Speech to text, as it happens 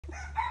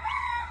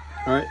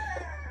All right,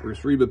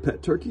 first Reba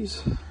pet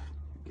turkeys.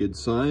 Good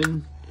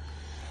sign.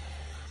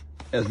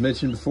 As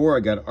mentioned before, I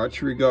got an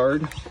archery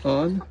guard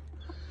on.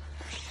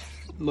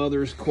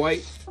 Mother's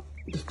quite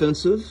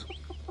defensive.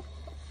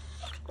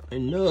 I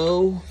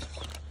know.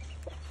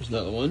 There's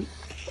another one.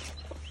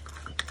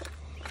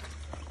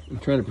 I'm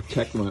trying to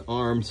protect my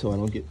arm so I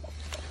don't get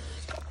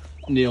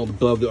nailed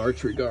above the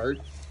archery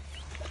guard.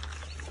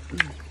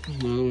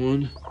 Another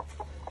one.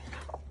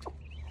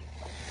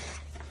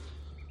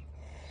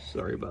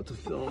 Sorry about the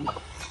film.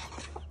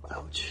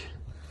 Ouch.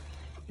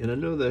 And I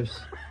know there's,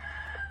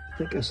 I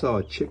think I saw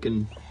a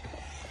chicken.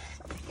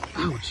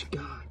 Ouch,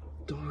 God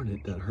darn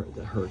it, that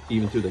hurt.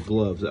 Even through the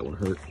gloves, that one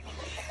hurt.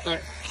 All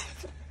right,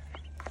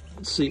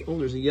 let's see. Oh,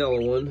 there's a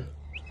yellow one.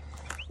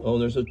 Oh,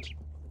 there's an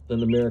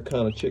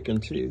Americana chicken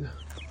too.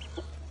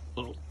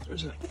 Oh,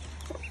 there's a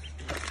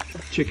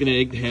chicken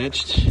egg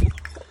hatched.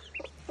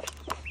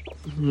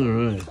 All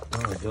right,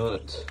 oh, I got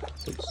it.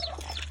 Oops.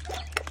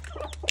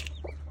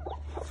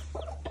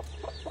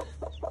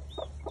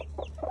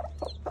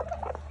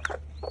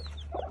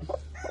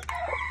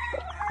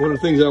 One of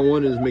the things I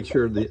want is make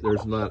sure that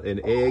there's not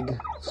an egg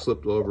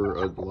slipped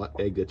over an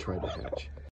egg that tried to hatch.